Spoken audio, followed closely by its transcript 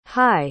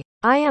Hi,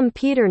 I am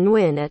Peter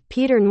Nguyen at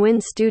Peter Nguyen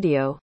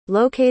Studio,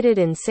 located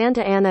in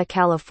Santa Ana,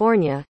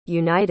 California,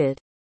 United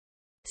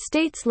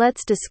States.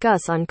 Let's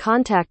discuss on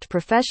contact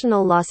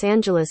professional Los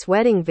Angeles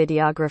wedding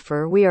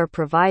videographer. We are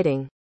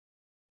providing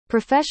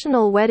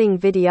professional wedding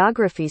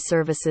videography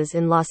services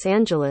in Los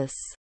Angeles.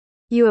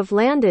 You have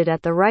landed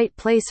at the right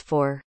place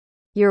for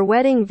your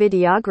wedding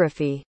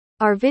videography.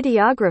 Our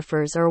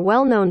videographers are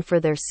well known for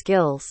their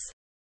skills.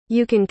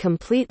 You can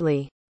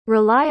completely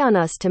rely on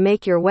us to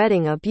make your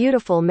wedding a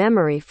beautiful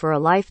memory for a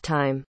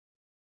lifetime.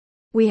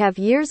 We have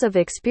years of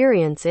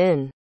experience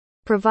in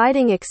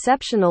providing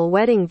exceptional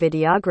wedding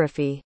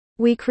videography.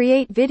 We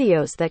create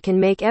videos that can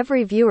make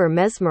every viewer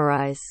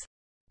mesmerize.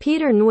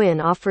 Peter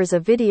Nguyen offers a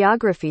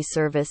videography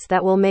service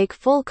that will make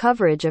full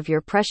coverage of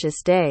your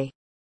precious day.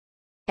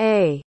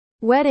 A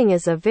wedding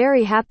is a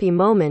very happy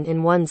moment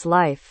in one's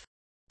life.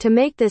 To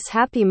make this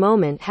happy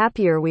moment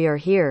happier, we are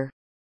here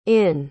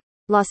in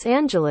Los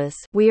Angeles.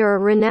 We are a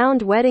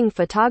renowned wedding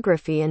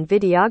photography and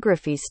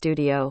videography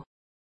studio.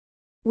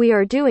 We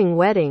are doing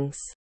weddings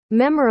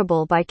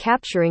memorable by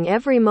capturing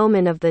every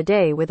moment of the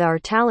day with our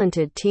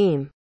talented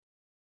team.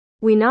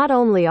 We not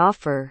only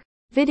offer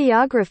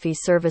videography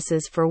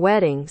services for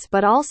weddings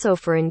but also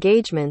for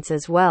engagements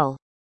as well.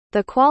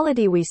 The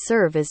quality we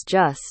serve is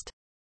just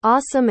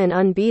awesome and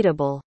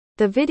unbeatable.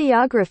 The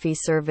videography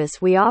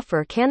service we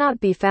offer cannot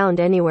be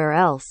found anywhere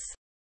else.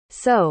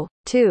 So,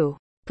 to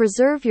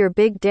preserve your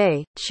big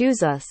day,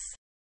 choose us.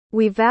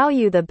 We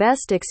value the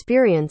best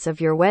experience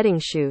of your wedding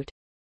shoot.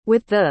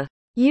 With the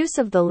use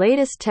of the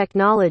latest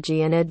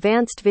technology and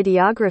advanced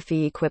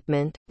videography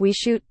equipment, we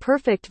shoot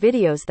perfect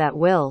videos that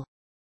will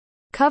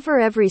cover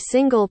every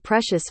single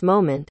precious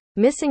moment,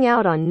 missing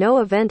out on no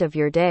event of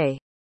your day.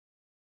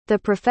 The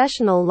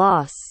professional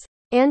Los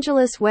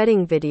Angeles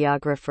wedding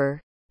videographer.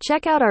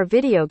 Check out our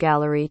video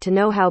gallery to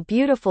know how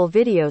beautiful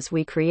videos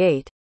we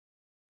create.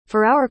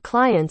 For our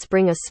clients,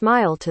 bring a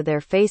smile to their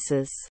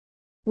faces.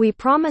 We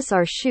promise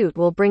our shoot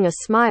will bring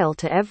a smile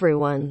to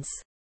everyone's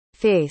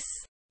face.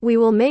 We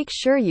will make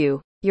sure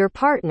you, your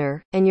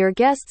partner, and your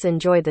guests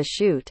enjoy the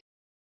shoot.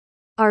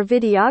 Our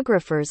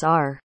videographers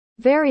are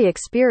very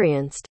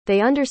experienced. They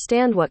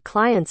understand what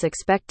clients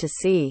expect to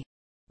see.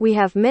 We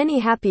have many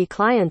happy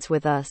clients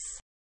with us.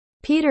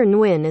 Peter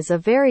Nguyen is a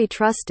very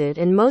trusted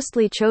and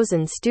mostly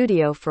chosen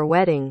studio for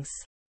weddings.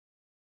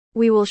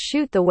 We will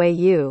shoot the way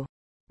you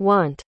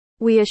want.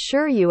 We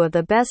assure you of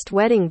the best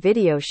wedding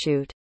video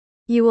shoot.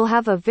 You will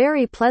have a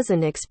very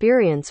pleasant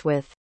experience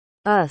with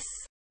us.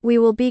 We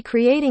will be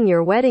creating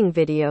your wedding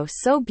video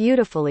so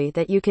beautifully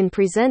that you can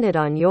present it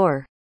on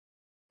your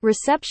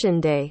reception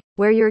day,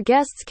 where your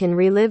guests can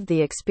relive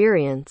the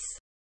experience.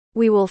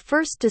 We will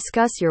first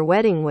discuss your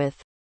wedding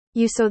with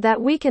you so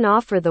that we can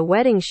offer the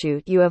wedding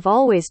shoot you have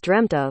always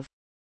dreamt of.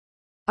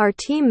 Our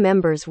team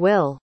members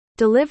will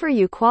deliver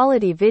you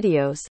quality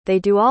videos. They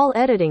do all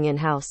editing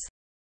in-house.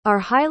 Our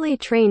highly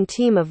trained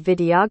team of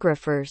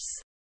videographers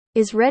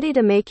is ready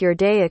to make your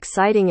day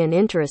exciting and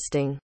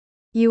interesting.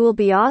 You will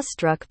be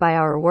awestruck by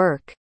our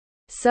work.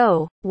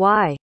 So,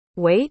 why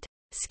wait?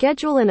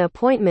 Schedule an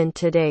appointment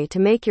today to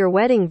make your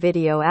wedding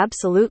video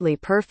absolutely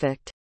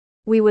perfect.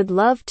 We would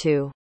love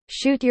to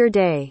shoot your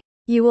day.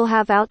 You will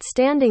have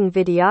outstanding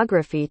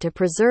videography to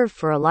preserve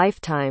for a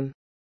lifetime.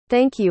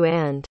 Thank you,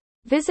 and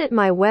visit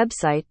my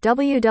website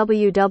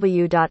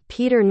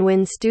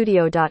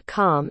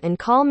www.peternguyenstudio.com and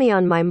call me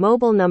on my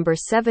mobile number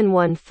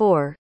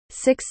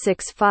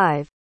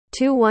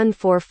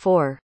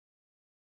 714-665-2144.